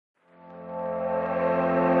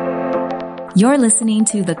You're listening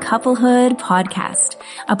to the Couplehood Podcast,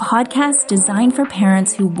 a podcast designed for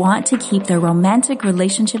parents who want to keep their romantic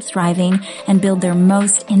relationships thriving and build their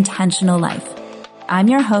most intentional life. I'm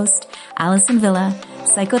your host, Allison Villa,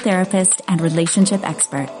 psychotherapist and relationship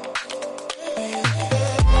expert.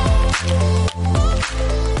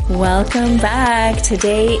 Welcome back.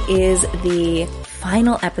 Today is the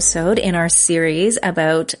final episode in our series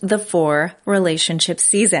about the 4 relationship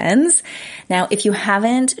seasons. Now, if you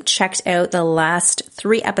haven't checked out the last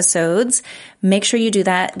 3 episodes, make sure you do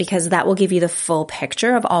that because that will give you the full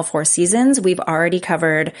picture of all 4 seasons. We've already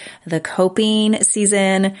covered the coping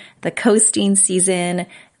season, the coasting season,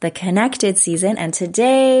 the connected season, and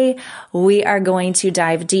today we are going to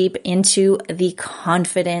dive deep into the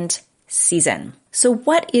confident season. So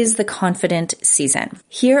what is the confident season?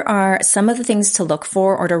 Here are some of the things to look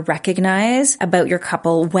for or to recognize about your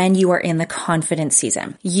couple when you are in the confident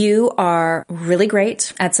season. You are really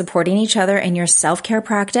great at supporting each other in your self-care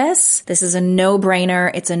practice. This is a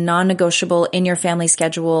no-brainer. It's a non-negotiable in your family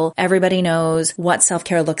schedule. Everybody knows what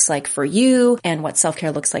self-care looks like for you and what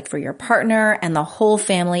self-care looks like for your partner, and the whole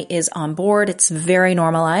family is on board. It's very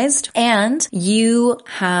normalized. And you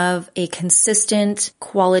have a consistent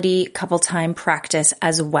quality couple time practice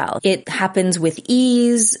as well. It happens with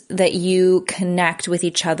ease that you connect with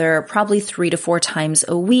each other probably 3 to 4 times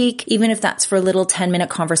a week, even if that's for little 10-minute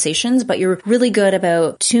conversations, but you're really good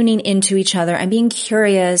about tuning into each other and being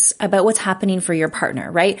curious about what's happening for your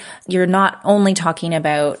partner, right? You're not only talking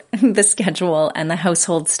about the schedule and the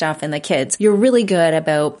household stuff and the kids. You're really good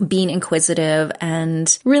about being inquisitive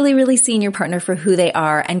and really seeing your partner for who they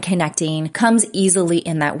are, and connecting comes easily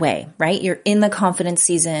in that way, right? You're in the confidence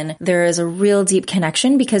season. There is a real deep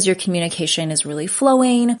connection because your communication is really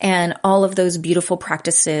flowing and all of those beautiful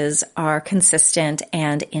practices are consistent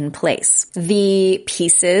and in place. The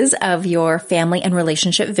pieces of your family and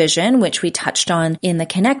relationship vision, which we touched on in the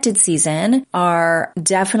connected season, are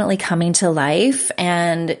definitely coming to life,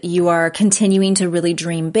 and you are continuing to really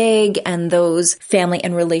dream big, and those family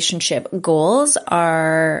and relationship goals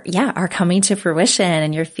are coming to fruition,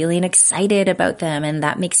 and you're feeling excited about them, and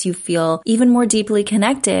that makes you feel even more deeply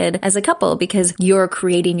connected as a couple because you're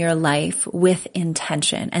creating your life with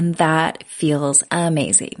intention, and that feels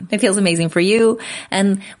amazing. It feels amazing for you,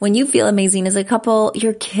 and when you feel amazing as a couple,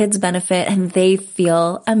 your kids benefit and they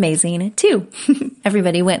feel amazing too.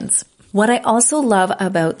 Everybody wins. What I also love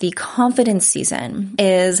about the confidence season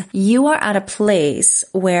is you are at a place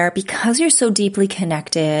where, because you're so deeply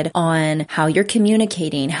connected on how you're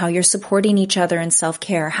communicating, how you're supporting each other in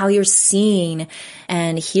self-care, how you're seeing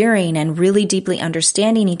and hearing and really deeply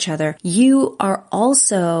understanding each other, you are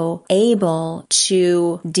also able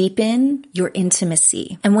to deepen your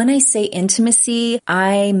intimacy. And when I say intimacy,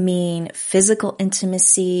 I mean physical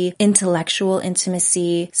intimacy, intellectual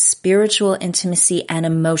intimacy, spiritual intimacy, and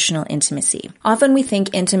emotional intimacy. Often we think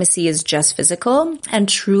intimacy is just physical, and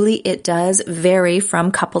truly it does vary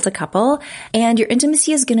from couple to couple, and your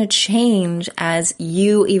intimacy is going to change as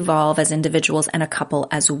you evolve as individuals and a couple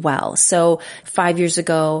as well. So 5 years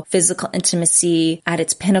ago, physical intimacy at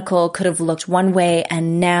its pinnacle could have looked one way,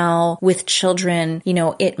 and now with children,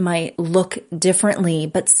 it might look differently,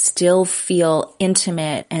 but still feel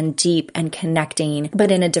intimate and deep and connecting, but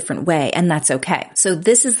in a different way, and that's okay. So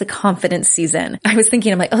this is the confidence season. I was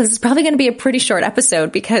thinking, I'm like, this is probably going to be a pretty short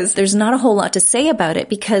episode because there's not a whole lot to say about it,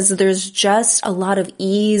 because there's just a lot of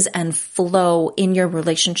ease and flow in your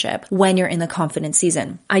relationship when you're in the confidence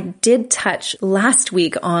season. I did touch last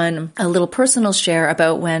week on a little personal share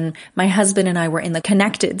about when my husband and I were in the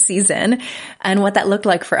connected season, and what that looked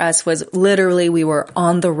like for us was literally we were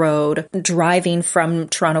on the road driving from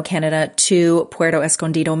Toronto, Canada to Puerto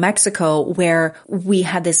Escondido, Mexico, where we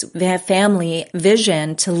had this family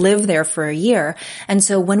vision to live there for a year. And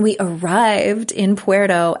so when we arrived in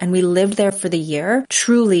Puerto and we lived there for the year,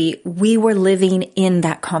 truly we were living in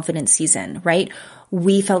that confidence season, right?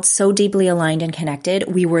 We felt so deeply aligned and connected.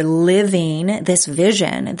 We were living this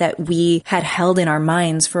vision that we had held in our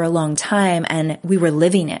minds for a long time, and we were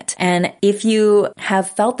living it. And if you have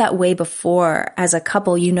felt that way before as a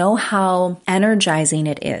couple, you know how energizing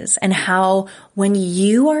it is, and how when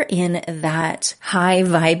you are in that high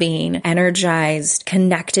vibing, energized,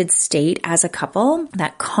 connected state as a couple,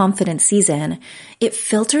 that confident season, it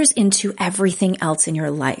filters into everything else in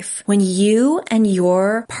your life. When you and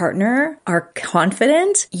your partner are confident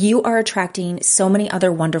confident, you are attracting so many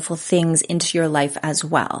other wonderful things into your life as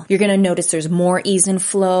well. You're going to notice there's more ease and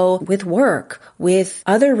flow with work, with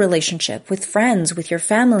other relationship, with friends, with your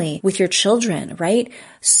family, with your children, right?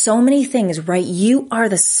 So many things, right? You are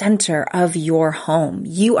the center of your home.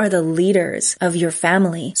 You are the leaders of your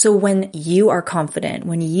family. So when you are confident,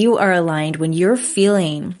 when you are aligned, when you're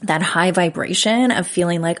feeling that high vibration of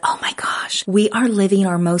feeling like, oh my gosh, we are living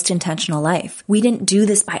our most intentional life. We didn't do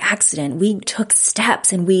this by accident. We took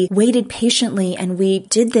steps and we waited patiently and we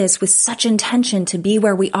did this with such intention to be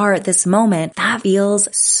where we are at this moment. That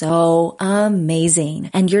feels so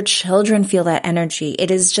amazing. And your children feel that energy.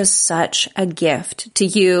 It is just such a gift to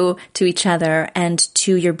you, to each other, and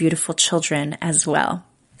to your beautiful children as well.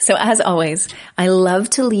 So as always, I love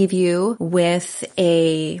to leave you with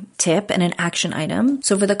a tip and an action item.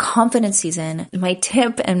 So for the confidence season, my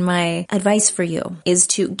tip and my advice for you is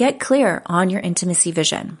to get clear on your intimacy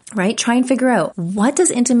vision, right? Try and figure out, what does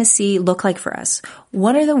intimacy look like for us?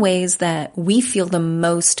 What are the ways that we feel the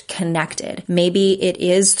most connected? Maybe it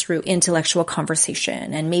is through intellectual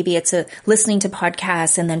conversation, and maybe it's listening to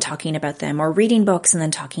podcasts and then talking about them, or reading books and then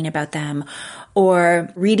talking about them, or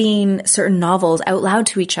reading certain novels out loud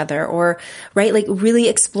to each other, or, right, like really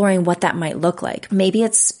exploring what that might look like. Maybe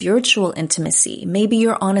it's spiritual intimacy. Maybe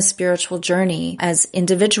you're on a spiritual journey as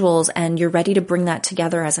individuals and you're ready to bring that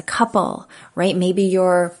together as a couple, right? Maybe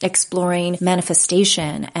you're exploring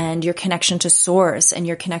manifestation and your connection to source and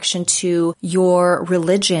your connection to your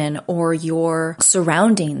religion or your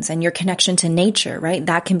surroundings and your connection to nature, right?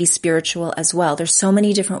 That can be spiritual as well. There's so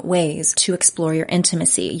many different ways to explore your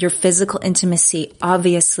intimacy, your physical intimacy.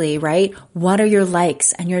 Obviously, right? What are your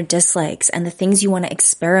likes and your dislikes and the things you want to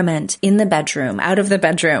experiment in the bedroom, out of the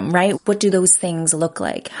bedroom, right? What do those things look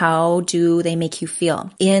like? How do they make you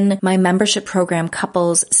feel? In my membership program,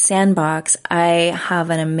 Couples Sandbox, I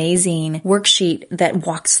have an amazing worksheet that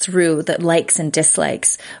walks through the likes and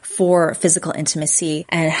dislikes for physical intimacy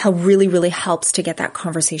and how really, really helps to get that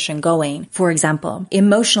conversation going. For example,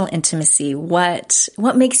 emotional intimacy. What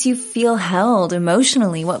makes you feel held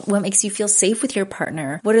emotionally? What makes you feel safe with your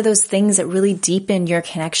partner? What are those things that really deepen your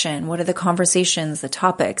connection? What are the conversations, the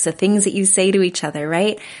topics, the things that you say to each other,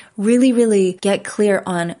 right? Really, really get clear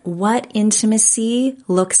on what intimacy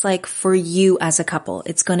looks like for you as a couple.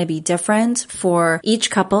 It's going to be different for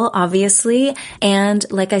each couple, obviously. And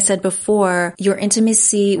like I said before, your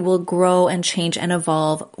intimacy will grow and change and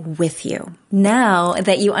evolve with you. Now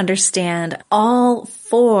that you understand all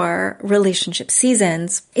 4 relationship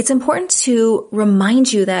seasons, it's important to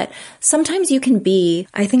remind you that sometimes you can be,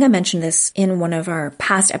 I think I mentioned this in one of our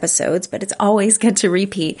past episodes, but it's always good to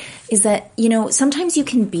repeat, is that, sometimes you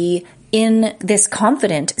can be in this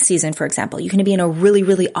confident season, for example. You can be in a really,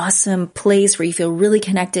 really awesome place where you feel really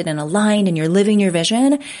connected and aligned and you're living your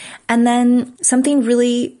vision. And then something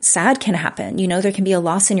really sad can happen. There can be a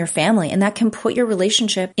loss in your family, and that can put your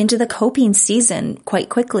relationship into the coping season quite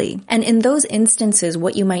quickly. And in those instances,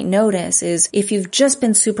 what you might notice is if you've just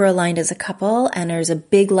been super aligned as a couple and there's a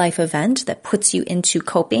big life event that puts you into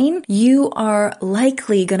coping, you are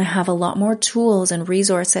likely going to have a lot more tools and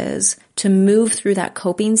resources to move through that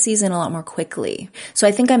coping season a lot more quickly. So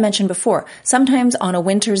I think I mentioned before, sometimes on a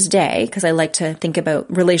winter's day, because I like to think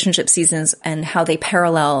about relationship seasons and how they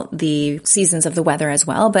parallel the seasons of the weather as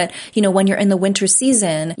well. But, when you're in the winter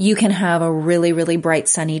season, you can have a really, really bright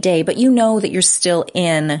sunny day, but you know that you're still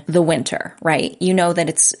in the winter, right? You know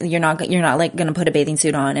that you're not like going to put a bathing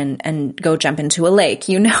suit on and go jump into a lake.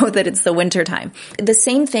 You know that it's the winter time. The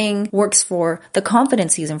same thing works for the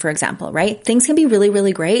confidence season, for example, right? Things can be really,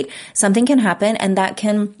 really great. Something can happen and that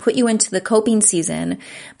can put you into the coping season.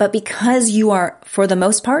 But because you are, for the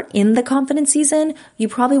most part, in the confidence season, you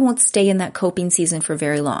probably won't stay in that coping season for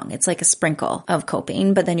very long. It's like a sprinkle of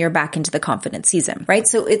coping, but then you're back into the confidence season, right?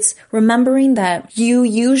 So it's remembering that you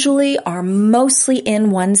usually are mostly in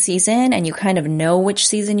one season and you kind of know which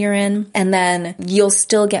season you're in. And then you'll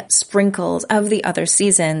still get sprinkles of the other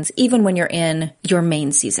seasons, even when you're in your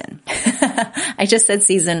main season. I just said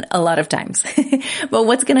season a lot of times. But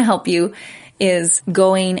what's going to help you is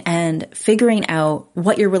going and figuring out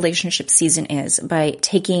what your relationship season is by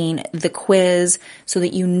taking the quiz so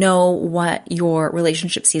that you know what your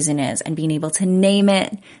relationship season is and being able to name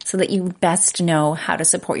it so that you best know how to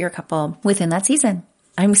support your couple within that season.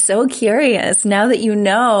 I'm so curious, now that you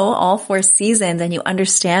know all 4 seasons and you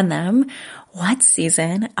understand them, What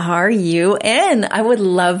season are you in? I would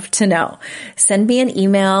love to know. Send me an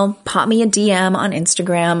email, pop me a DM on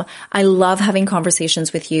Instagram. I love having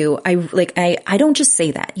conversations with you. I don't just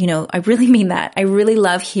say that, I really mean that. I really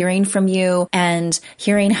love hearing from you and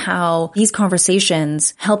hearing how these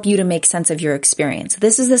conversations help you to make sense of your experience.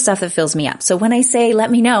 This is the stuff that fills me up. So when I say,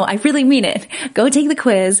 let me know, I really mean it. Go take the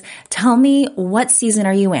quiz. Tell me, what season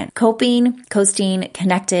are you in? Coping, coasting,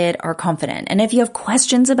 connected, or confident? And if you have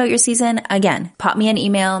questions about your season, again, pop me an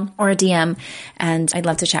email or a DM and I'd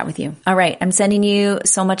love to chat with you. All right. I'm sending you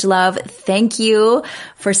so much love. Thank you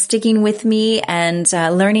for sticking with me and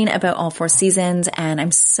learning about all 4 seasons. And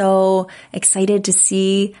I'm so excited to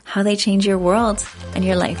see how they change your world and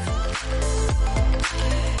your life.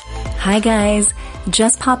 Hi guys.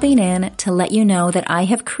 Just popping in to let you know that I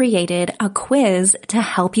have created a quiz to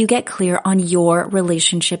help you get clear on your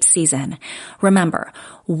relationship season. Remember,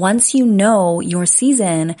 once you know your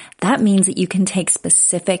season, that means that you can take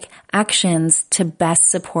specific actions to best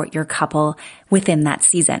support your couple within that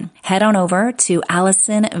season. Head on over to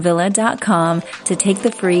AlisonVilla.com to take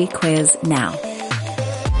the free quiz now.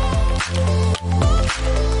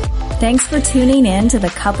 Thanks for tuning in to the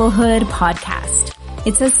Couplehood Podcast.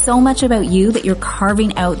 It says so much about you that you're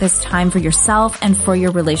carving out this time for yourself and for your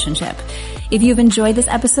relationship. If you've enjoyed this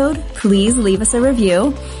episode, please leave us a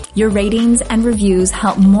review. Your ratings and reviews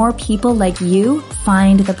help more people like you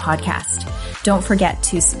find the podcast. Don't forget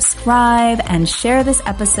to subscribe and share this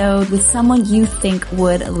episode with someone you think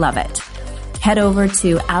would love it. Head over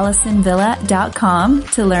to AlisonVilla.com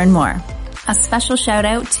to learn more. A special shout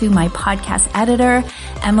out to my podcast editor,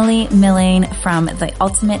 Emily Milling from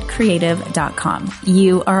theultimatecreative.com.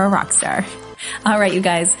 You are a rock star. All right, you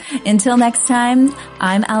guys. Until next time,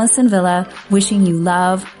 I'm Alison Villa, wishing you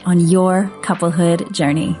love on your couplehood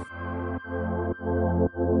journey.